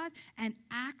of God and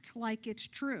act like it's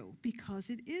true, because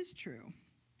it is true.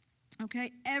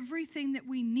 Okay? Everything that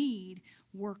we need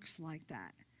works like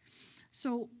that.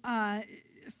 So,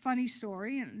 funny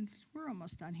story, and we're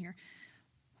almost done here.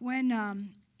 When a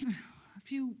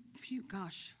few,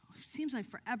 gosh, it seems like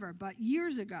forever, but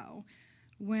years ago,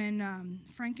 when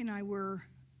Frank and I were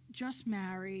just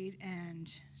married, and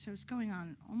so it's going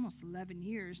on almost 11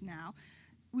 years now,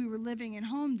 we were living in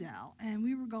Homedale, and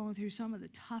we were going through some of the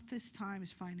toughest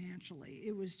times financially.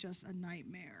 It was just a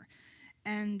nightmare.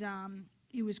 And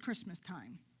it was Christmas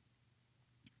time.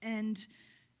 And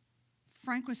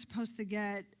Frank was supposed to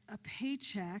get a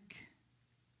paycheck,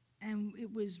 and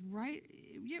it was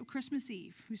Christmas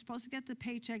Eve. He was supposed to get the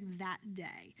paycheck that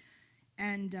day.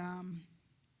 And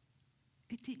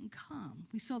it didn't come.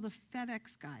 We saw the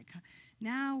FedEx guy come.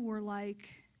 Now we're like,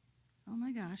 oh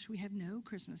my gosh, we have no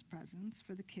Christmas presents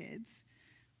for the kids.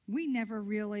 We never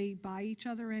really buy each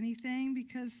other anything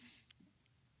because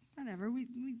whatever, we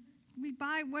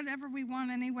buy whatever we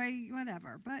want anyway,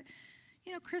 whatever. But,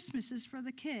 Christmas is for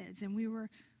the kids, and we were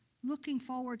looking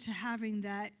forward to having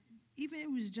that, even if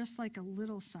it was just like a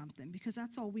little something, because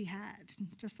that's all we had,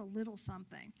 just a little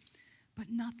something. But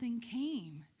nothing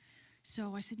came.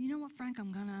 So I said, you know what, Frank,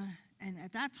 and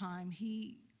at that time,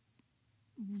 he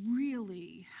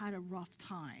really had a rough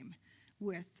time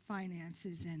with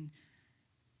finances, and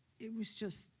it was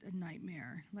just a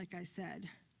nightmare, like I said.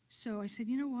 So I said,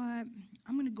 you know what,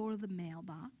 I'm going to go to the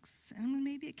mailbox, and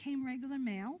maybe it came regular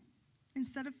mail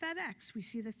instead of FedEx. We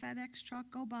see the FedEx truck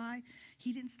go by.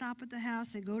 He didn't stop at the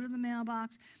house. I go to the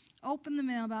mailbox, open the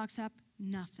mailbox up,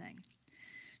 nothing.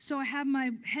 So I have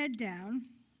my head down,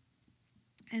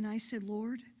 and I said,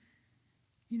 Lord,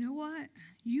 you know what?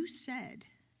 You said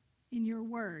in your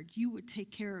word you would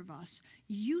take care of us.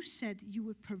 You said that you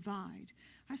would provide.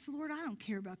 I said, Lord, I don't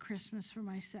care about Christmas for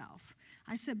myself.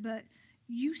 I said, but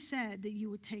you said that you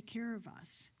would take care of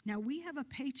us. Now, we have a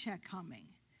paycheck coming,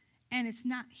 and it's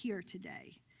not here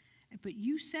today. But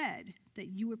you said that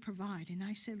you would provide. And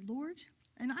I said, Lord,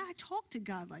 and I talked to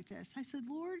God like this. I said,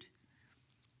 Lord,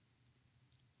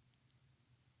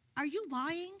 are you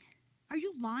lying? Are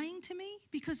you lying to me?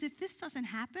 Because if this doesn't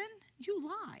happen, you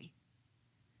lie.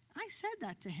 I said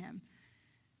that to him.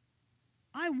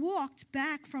 I walked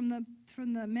back from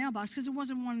the mailbox, because there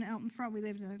wasn't one out in front. We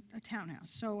lived in a townhouse.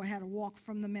 So I had to walk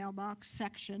from the mailbox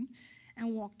section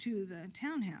and walk to the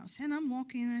townhouse. And I'm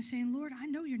walking, and I'm saying, Lord, I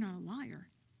know you're not a liar.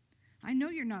 I know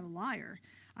you're not a liar.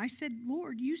 I said,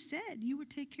 Lord, you said you would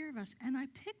take care of us. And I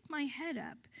picked my head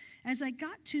up as I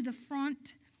got to the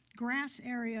front grass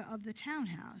area of the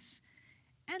townhouse.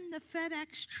 And the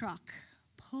FedEx truck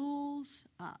pulls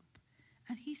up.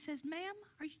 And he says, ma'am,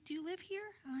 do you live here?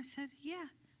 And I said, yeah.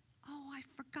 Oh, I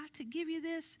forgot to give you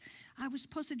this. I was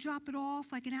supposed to drop it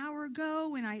off like an hour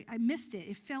ago, and I missed it.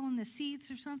 It fell in the seats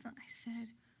or something. I said,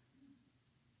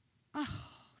 oh,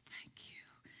 thank you.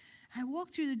 I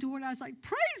walked through the door, and I was like,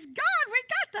 praise God, we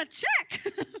got the check.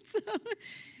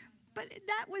 But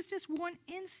that was just one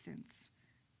instance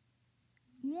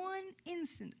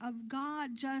of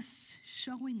God just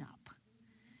showing up.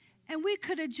 And we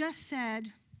could have just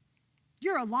said,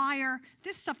 you're a liar.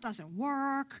 This stuff doesn't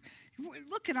work.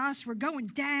 Look at us. We're going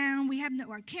down.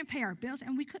 I can't pay our bills.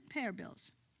 And we couldn't pay our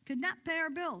bills. Could not pay our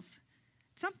bills.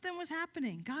 Something was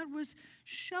happening. God was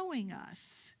showing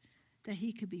us that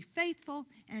he could be faithful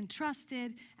and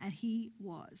trusted, and he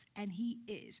was, and he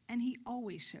is, and he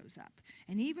always shows up.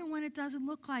 And even when it doesn't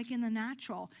look like in the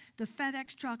natural, the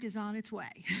FedEx truck is on its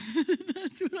way.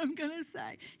 That's what I'm going to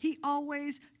say. He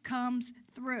always comes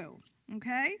through,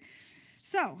 okay?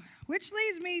 So, which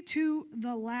leads me to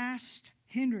the last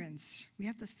hindrance. We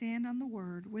have to stand on the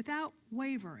word without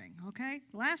wavering, okay?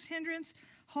 Last hindrance,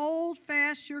 hold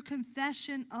fast your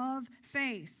confession of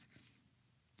faith.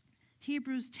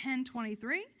 Hebrews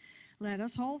 10:23, let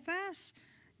us hold fast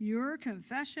the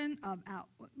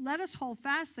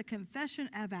confession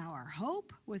of our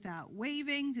hope without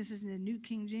wavering. This is in the New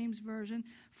King James Version.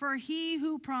 For he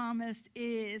who promised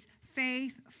is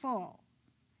faithful.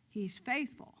 He's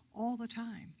faithful all the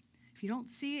time. If you don't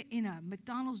see it in a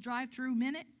McDonald's drive-through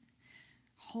minute,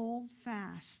 hold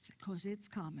fast, because it's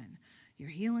coming. Your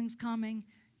healing's coming.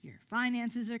 Your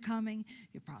finances are coming.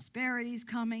 Your prosperity's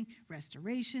coming.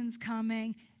 Restoration's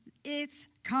coming. It's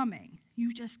coming.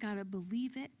 You just got to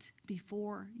believe it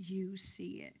before you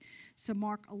see it. So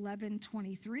Mark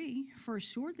 11:23, for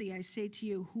assuredly I say to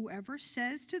you, whoever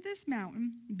says to this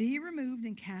mountain, be removed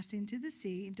and cast into the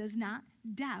sea, and does not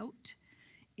doubt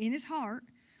in his heart,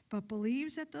 but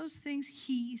believes that those things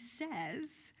he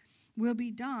says will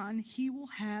be done, he will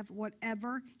have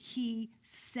whatever he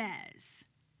says.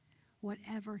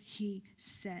 Whatever he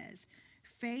says.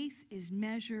 Faith is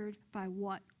measured by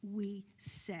what we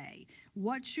say.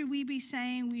 What should we be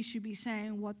saying? We should be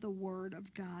saying what the Word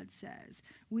of God says.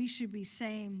 We should be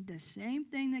saying the same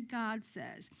thing that God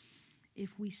says.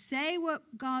 If we say what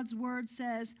God's Word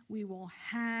says, we will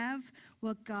have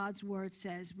what God's Word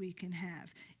says we can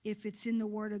have. If it's in the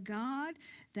Word of God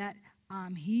that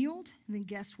I'm healed, then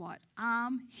guess what?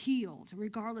 I'm healed,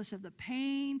 regardless of the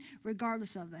pain,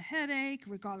 regardless of the headache,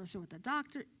 regardless of what the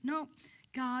doctor. No,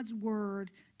 God's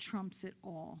word trumps it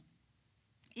all.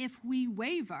 If we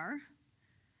waver,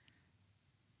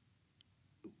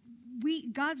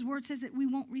 God's word says that we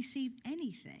won't receive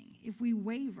anything if we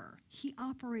waver. He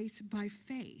operates by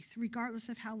faith, regardless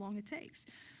of how long it takes.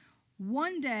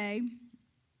 One day,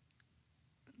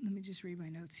 let me just read my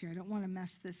notes here. I don't want to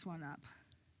mess this one up.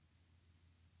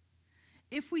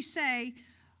 If we say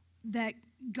that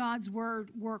God's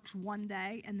word works one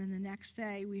day and then the next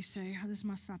day we say, oh, this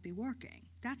must not be working.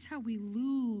 That's how we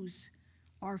lose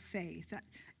our faith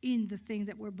in the thing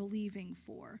that we're believing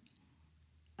for.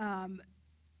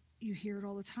 You hear it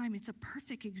all the time. It's a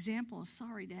perfect example.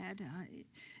 Sorry, Dad,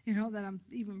 that I'm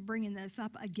even bringing this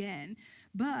up again.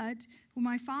 But when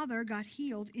my father got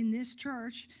healed in this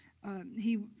church,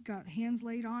 he got hands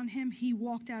laid on him. He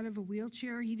walked out of a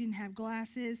wheelchair. He didn't have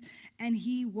glasses, and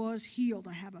he was healed.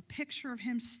 I have a picture of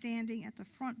him standing at the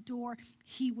front door.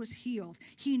 He was healed.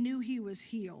 He knew he was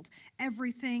healed.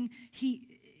 Everything,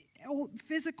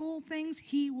 physical things,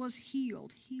 he was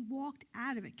healed. He walked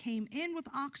out of it, came in with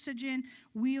oxygen,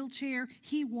 wheelchair.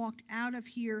 He walked out of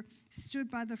here, stood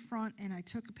by the front, and I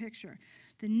took a picture.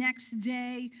 The next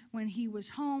day, when he was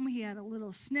home, he had a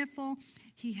little sniffle.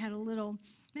 He had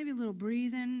maybe a little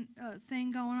breathing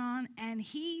thing going on. And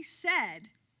he said,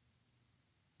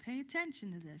 pay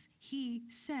attention to this. He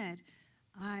said,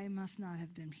 I must not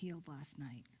have been healed last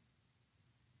night.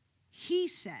 He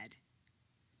said.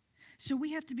 So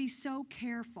we have to be so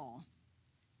careful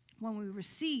when we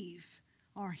receive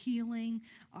our healing,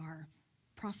 our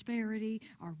prosperity,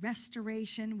 our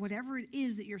restoration, whatever it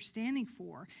is that you're standing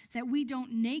for, that we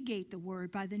don't negate the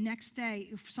word by the next day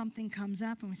if something comes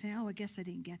up and we say, oh, I guess I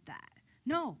didn't get that.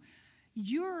 No,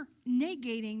 you're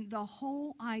negating the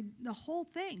whole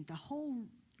thing, the whole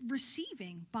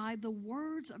receiving by the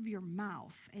words of your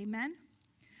mouth. Amen?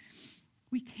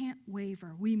 We can't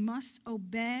waver. We must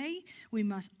obey. We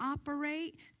must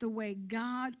operate the way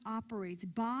God operates,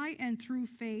 by and through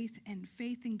faith, and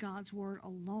faith in God's word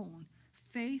alone.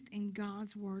 Faith in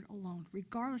God's word alone,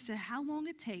 regardless of how long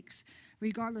it takes,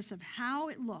 regardless of how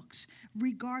it looks,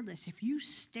 regardless. If you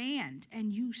stand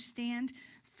and you stand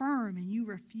firm and you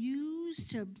refuse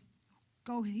to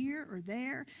go here or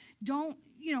there,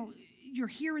 you're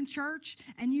here in church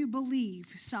and you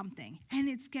believe something and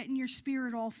it's getting your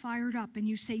spirit all fired up and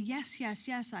you say, yes, yes,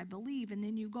 yes, I believe. And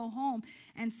then you go home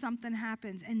and something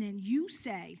happens and then you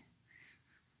say,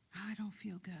 I don't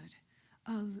feel good.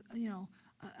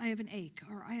 I have an ache,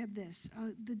 or I have this,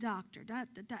 the doctor,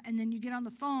 and then you get on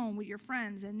the phone with your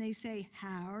friends and they say,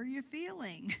 how are you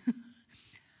feeling?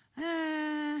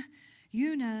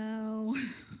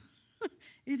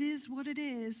 It is what it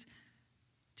is.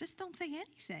 Just don't say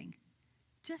anything.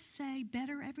 Just say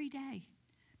better every day,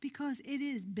 because it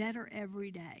is better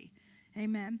every day.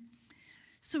 Amen.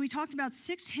 So we talked about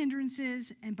 6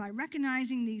 hindrances, and by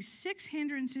recognizing these 6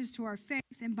 hindrances to our faith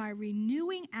and by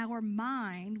renewing our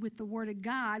mind with the Word of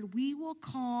God, we will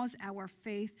cause our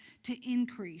faith to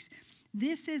increase.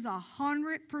 This is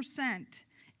 100%.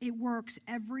 It works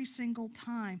every single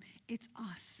time. It's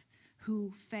us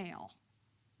who fail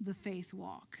the faith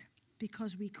walk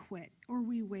because we quit or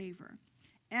we waver.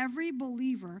 Every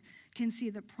believer can see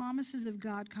the promises of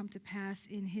God come to pass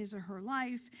in his or her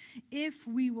life if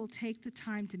we will take the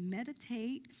time to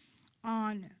meditate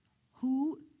on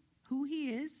who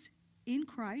he is in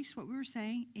Christ, what we were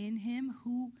saying, in him,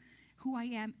 who I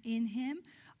am in him,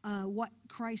 what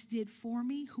Christ did for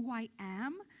me, who I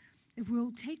am. If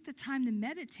we'll take the time to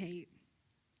meditate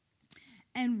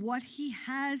and what he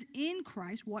has in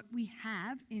Christ, what we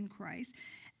have in Christ,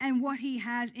 and what he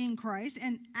has in Christ,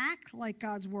 and act like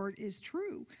God's word is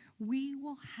true, we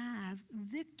will have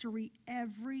victory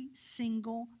every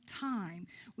single time.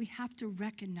 We have to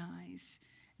recognize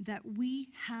that we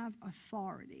have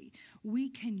authority. We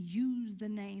can use the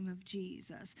name of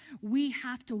Jesus. We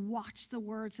have to watch the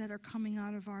words that are coming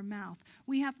out of our mouth.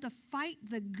 We have to fight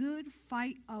the good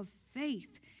fight of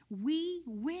faith. We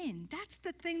win. That's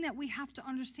the thing that we have to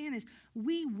understand is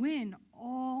we win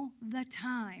all the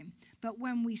time. But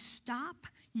when we stop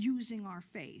using our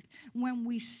faith, when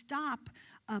we stop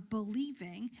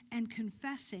believing and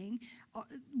confessing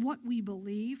what we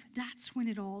believe, that's when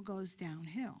it all goes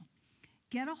downhill.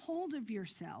 Get a hold of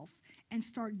yourself and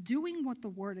start doing what the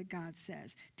Word of God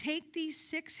says. Take these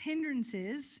 6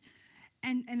 hindrances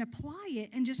and apply it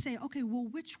and just say, okay, well,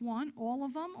 which one? All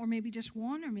of them? Or maybe just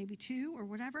one or maybe 2 or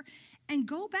whatever. And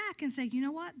go back and say, you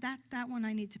know what? That one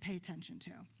I need to pay attention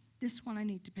to. This one I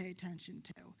need to pay attention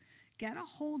to. Get a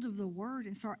hold of the Word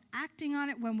and start acting on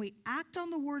it. When we act on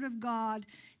the Word of God,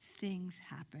 things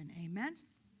happen. Amen?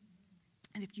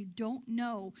 And if you don't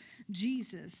know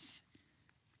Jesus,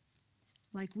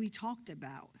 like we talked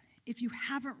about, if you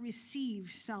haven't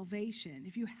received salvation,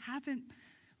 if you haven't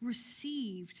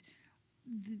received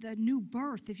the new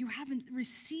birth, if you haven't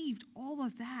received all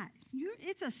of that,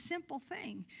 it's a simple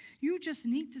thing. You just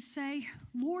need to say,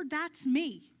 Lord, that's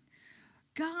me.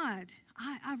 God,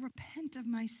 I repent of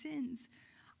my sins.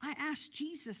 I ask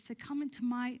Jesus to come into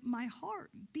my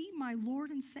heart, be my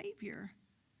Lord and Savior.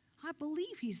 I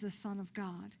believe he's the Son of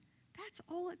God. That's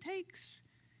all it takes.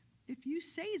 If you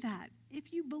say that,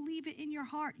 if you believe it in your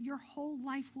heart, your whole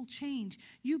life will change.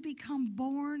 You become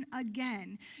born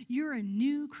again. You're a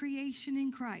new creation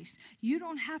in Christ. You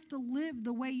don't have to live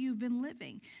the way you've been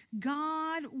living.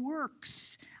 God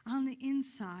works on the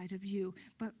inside of you,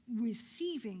 but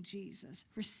receiving Jesus,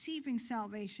 receiving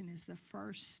salvation is the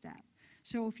first step.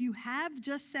 So if you have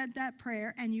just said that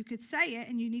prayer and you could say it,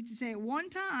 and you need to say it one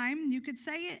time, you could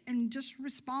say it and just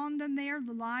respond in there,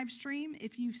 the live stream,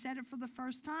 if you've said it for the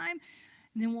first time,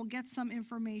 and then we'll get some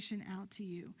information out to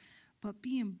you. But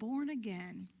being born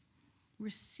again,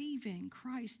 receiving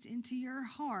Christ into your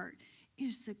heart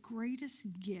is the greatest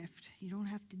gift. You don't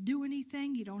have to do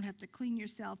anything. You don't have to clean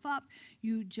yourself up.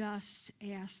 You just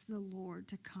ask the Lord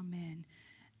to come in,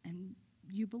 and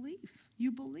you believe.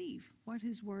 You believe what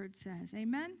his word says.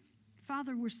 Amen?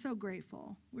 Father, we're so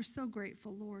grateful. We're so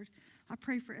grateful, Lord. I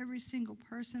pray for every single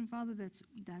person, Father,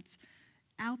 that's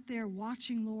out there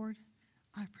watching, Lord.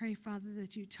 I pray, Father,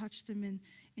 that you touch them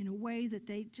in a way that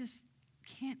they just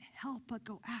can't help but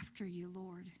go after you,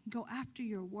 Lord. Go after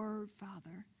your word,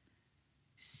 Father.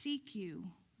 Seek you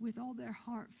with all their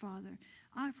heart, Father.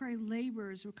 I pray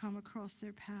laborers will come across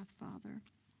their path, Father.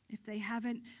 If they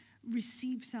haven't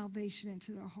receive salvation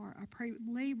into their heart, I pray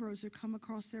laborers will come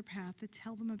across their path to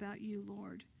tell them about you,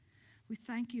 Lord. We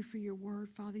thank you for your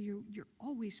word, Father. You're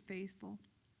always faithful.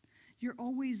 You're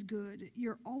always good.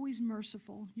 You're always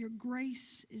merciful. Your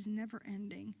grace is never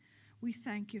ending. We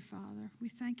thank you, Father. We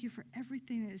thank you for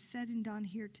everything that is said and done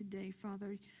here today,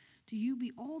 Father. To you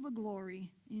be all the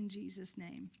glory in Jesus'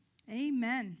 name.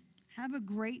 Amen. Have a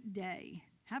great day.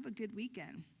 Have a good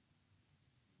weekend.